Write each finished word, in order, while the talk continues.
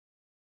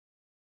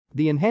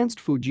The Enhanced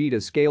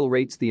Fujita scale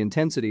rates the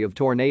intensity of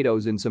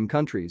tornadoes in some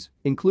countries,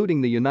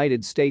 including the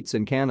United States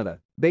and Canada,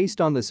 based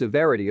on the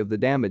severity of the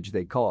damage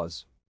they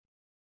cause.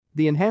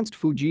 The Enhanced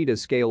Fujita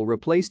scale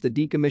replaced the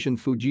decommissioned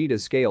Fujita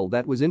scale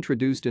that was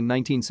introduced in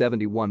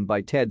 1971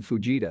 by Ted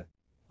Fujita.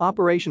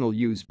 Operational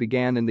use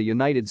began in the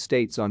United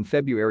States on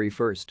February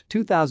 1,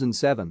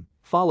 2007,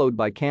 followed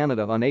by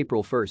Canada on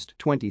April 1,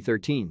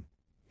 2013.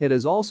 It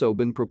has also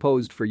been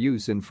proposed for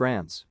use in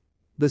France.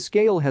 The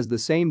scale has the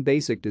same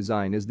basic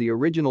design as the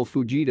original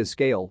Fujita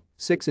scale,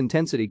 6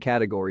 intensity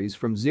categories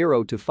from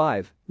 0 to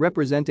 5,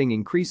 representing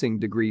increasing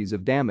degrees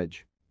of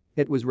damage.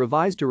 It was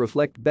revised to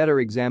reflect better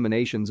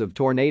examinations of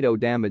tornado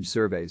damage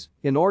surveys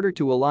in order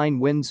to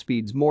align wind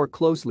speeds more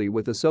closely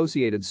with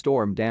associated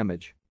storm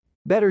damage.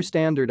 Better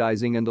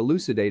standardizing and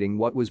elucidating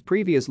what was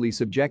previously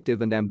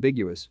subjective and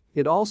ambiguous,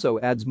 it also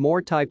adds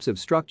more types of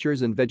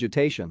structures and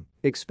vegetation,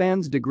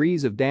 expands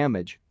degrees of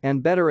damage,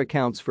 and better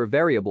accounts for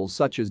variables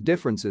such as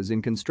differences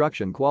in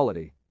construction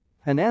quality.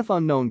 An F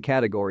unknown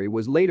category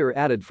was later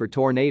added for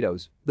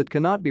tornadoes that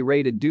cannot be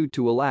rated due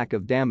to a lack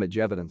of damage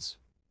evidence.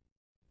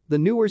 The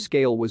newer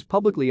scale was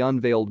publicly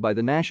unveiled by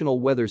the National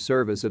Weather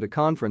Service at a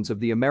conference of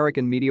the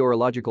American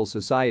Meteorological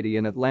Society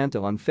in Atlanta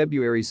on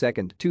February 2,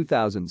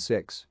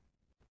 2006.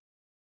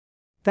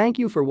 Thank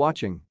you for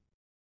watching.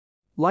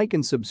 Like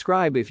and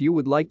subscribe if you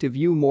would like to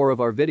view more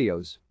of our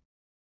videos.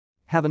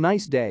 Have a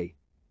nice day.